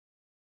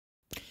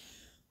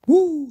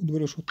Добре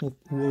дошъл в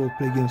World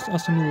Play Games.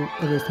 Аз съм Иво,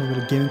 единствено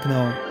на гейминг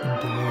канала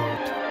in the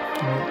world.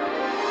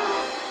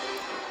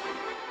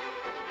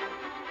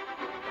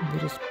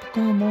 Да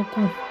разпитаме малко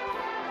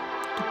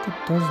тук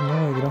тази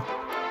нова игра.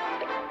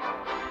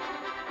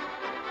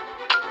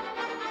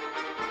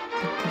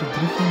 Питър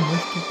Грифин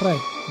нещо прави.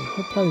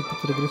 Какво прави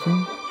Питър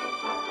Грифин?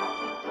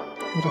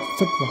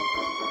 Разцъква.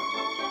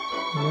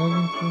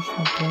 Левин, какво ще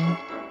направи?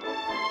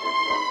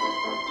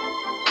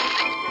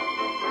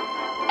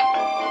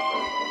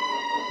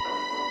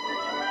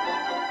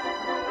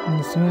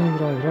 Не съм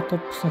играл играта,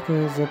 пуснаха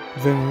за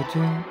 2 минути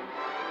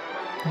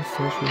и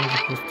сега ще видим за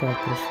какво става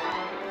въпрос.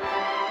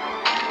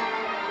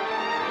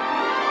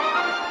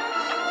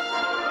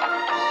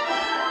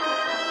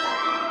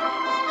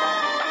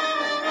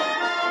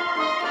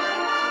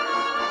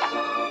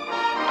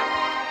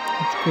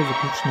 Всичко е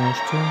заключено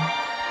още.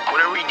 What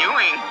are we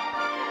doing?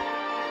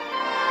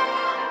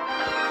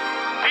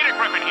 Peter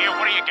Griffin here,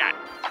 what do you got?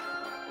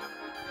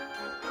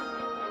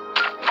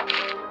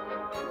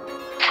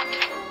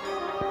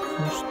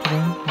 Какво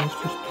строим?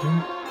 Нещо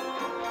строим.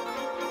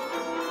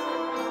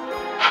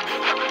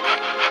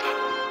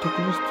 Тук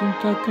ли стоим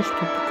тази къща?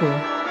 Тук е.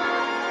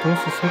 Това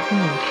се сетва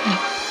ли?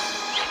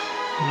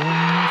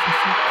 Не се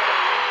сетва.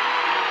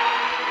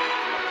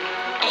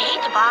 I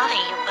hate to bother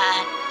you,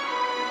 but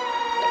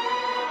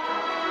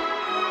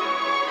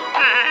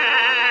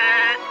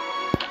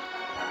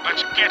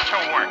Let's get to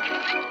work.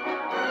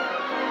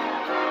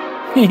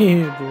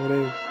 Добре.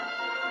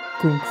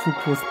 Кунг-фу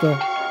хвоста.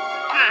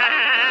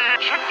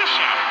 Check this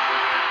out.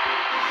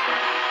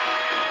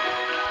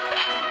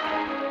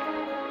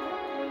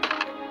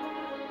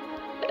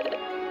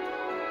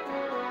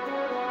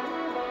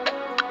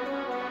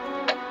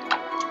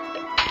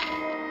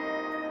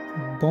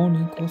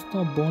 Бони, какво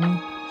става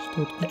Бони?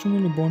 Ще отключим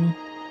ли Бони?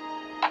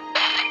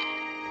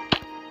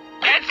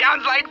 That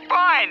sounds like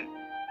fun.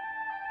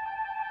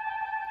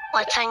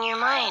 what's on your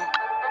mind?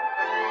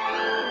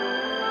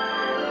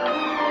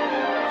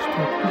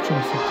 Ще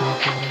отключим след това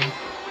време.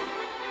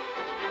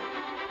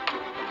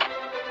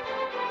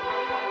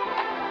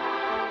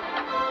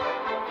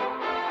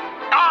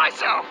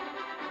 Awesome.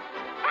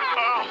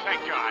 Oh,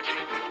 thank God.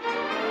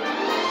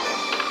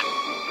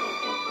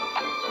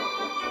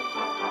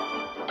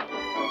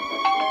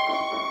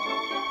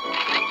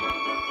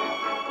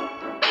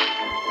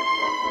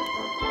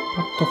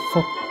 What the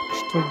fuck?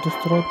 Що е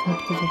достроят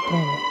кнопка за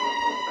правило?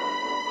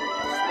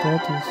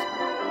 Представете ли си?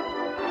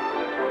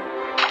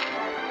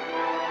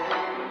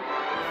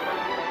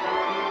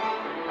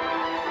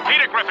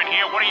 Peter Griffin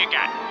here, what do you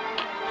got?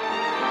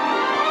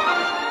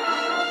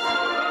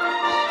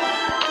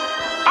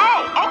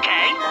 Oh,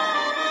 okay.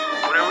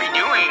 What are we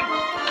doing?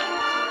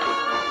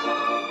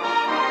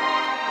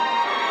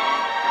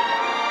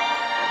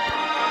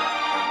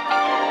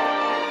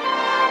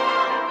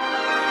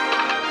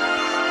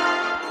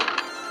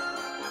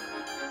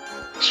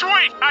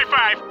 Sweet! High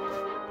five!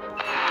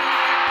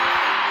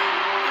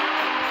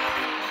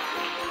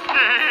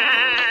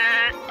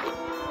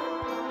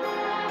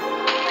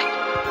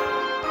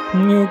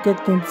 Не,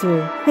 как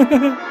танцуя.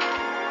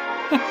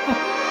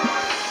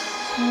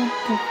 What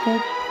the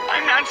fuck?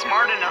 I'm not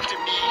smart enough to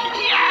be.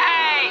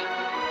 Yay!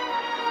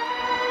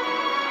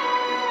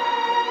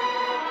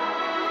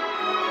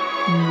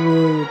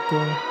 Гледай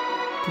това.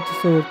 Тук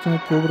се върти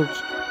някакво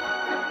обръче.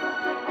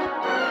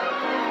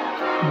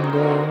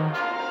 Да.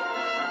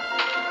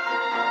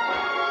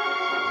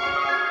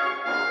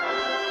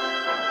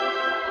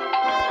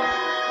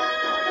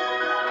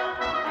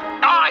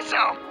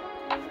 Awesome!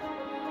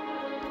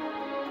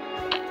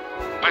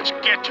 Let's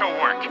get to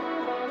work.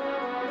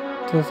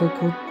 Това са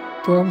какво?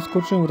 Това му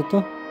скочи на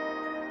врата.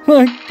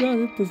 Ай,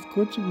 къде те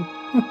скочи го?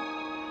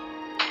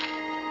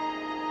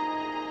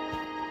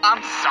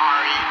 I'm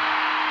sorry.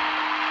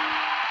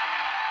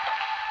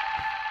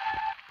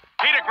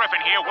 Peter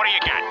Griffin here, what do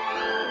you got?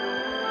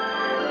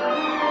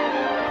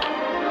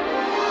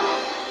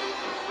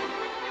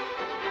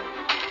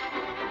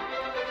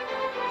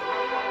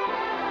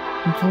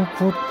 Това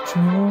какво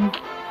отключено?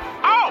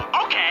 Oh,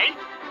 okay.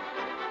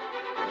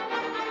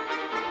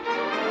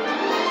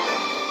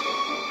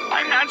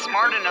 I'm not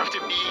smart enough to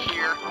be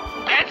here.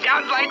 That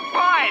sounds like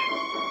fun.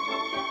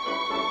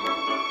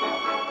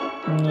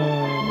 Не.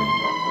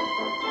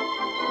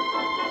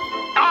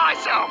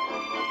 Awesome.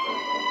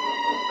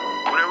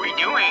 What are we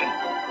doing?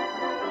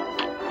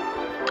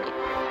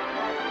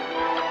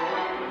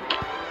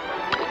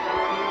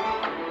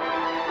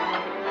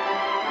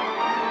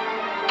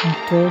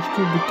 Това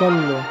ще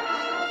обикали ли?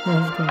 Не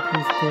знам какво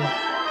става.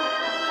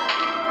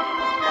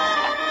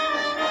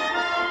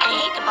 I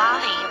hate to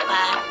bother you,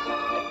 but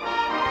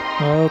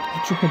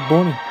Отключихме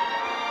Бони.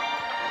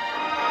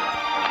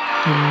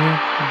 Не,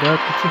 да,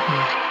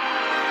 отключихме.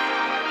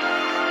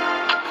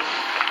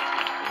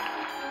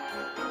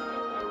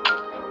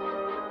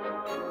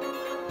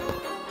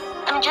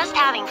 I'm just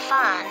having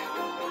fun.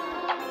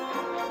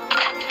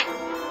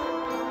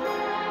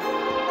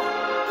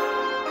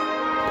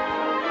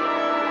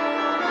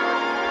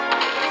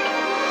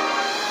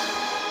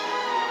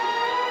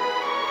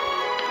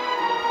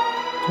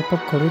 Това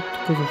пък къде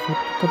тук, защото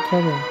тук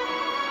трябва.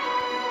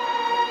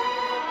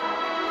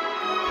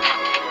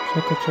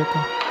 Чакай.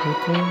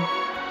 Къде е?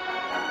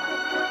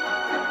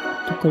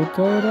 Тук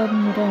къде е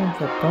рядно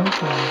това? Там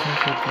това, не знам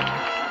какво е.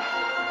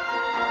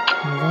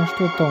 Не знам,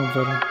 що е там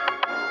отзади.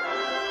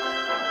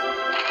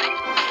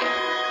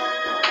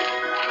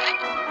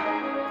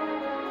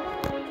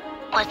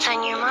 What's on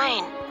your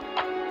mind?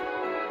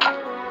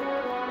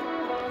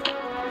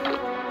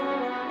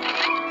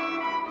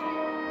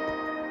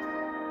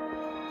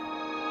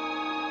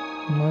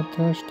 Май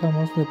трябва ще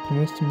аз да я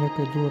преместим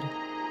някъде другаде.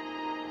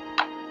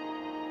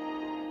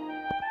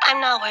 I'm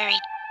not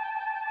worried.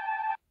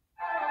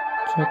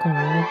 Чакай, да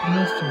я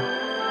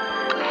преместим.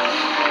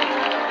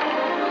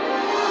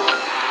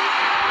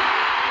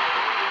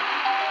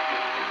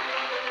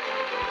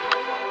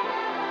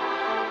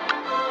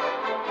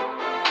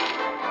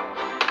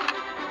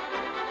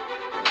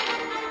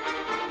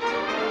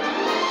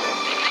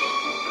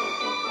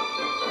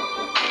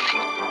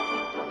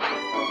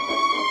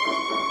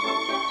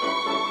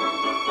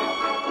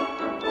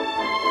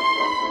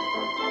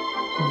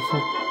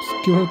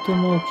 Скилът е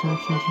малък, че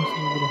нищо не се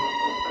разбира.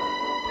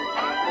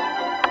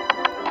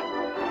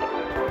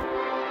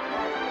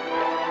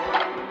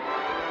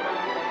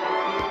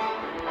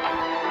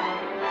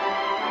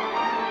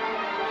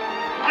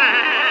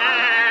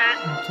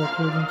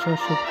 Чакай един час,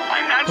 защото...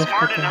 I'm not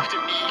smart enough to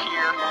be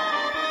here.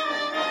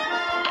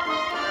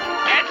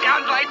 That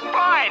sounds like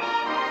fun.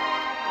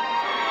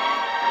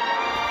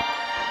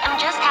 I'm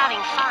just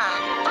having fun.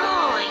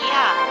 Ooh,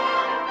 yeah.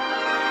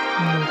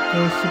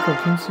 Той си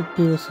в Винци,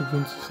 пива си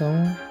Винци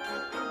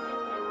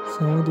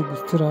само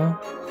дегустира.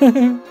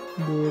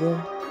 Добре.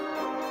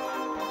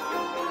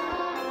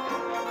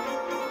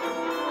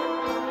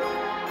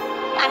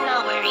 I'm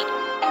not worried.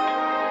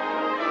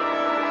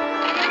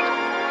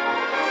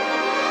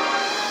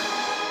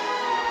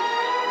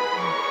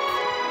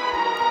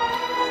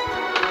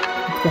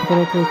 Така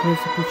хора, където да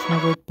се включи на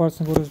веб парт,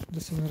 нагоре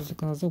да се абонирате за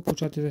канала, за да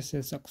получавате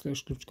 10 всяко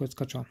следващо ключ, което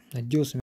скачва. Надил се.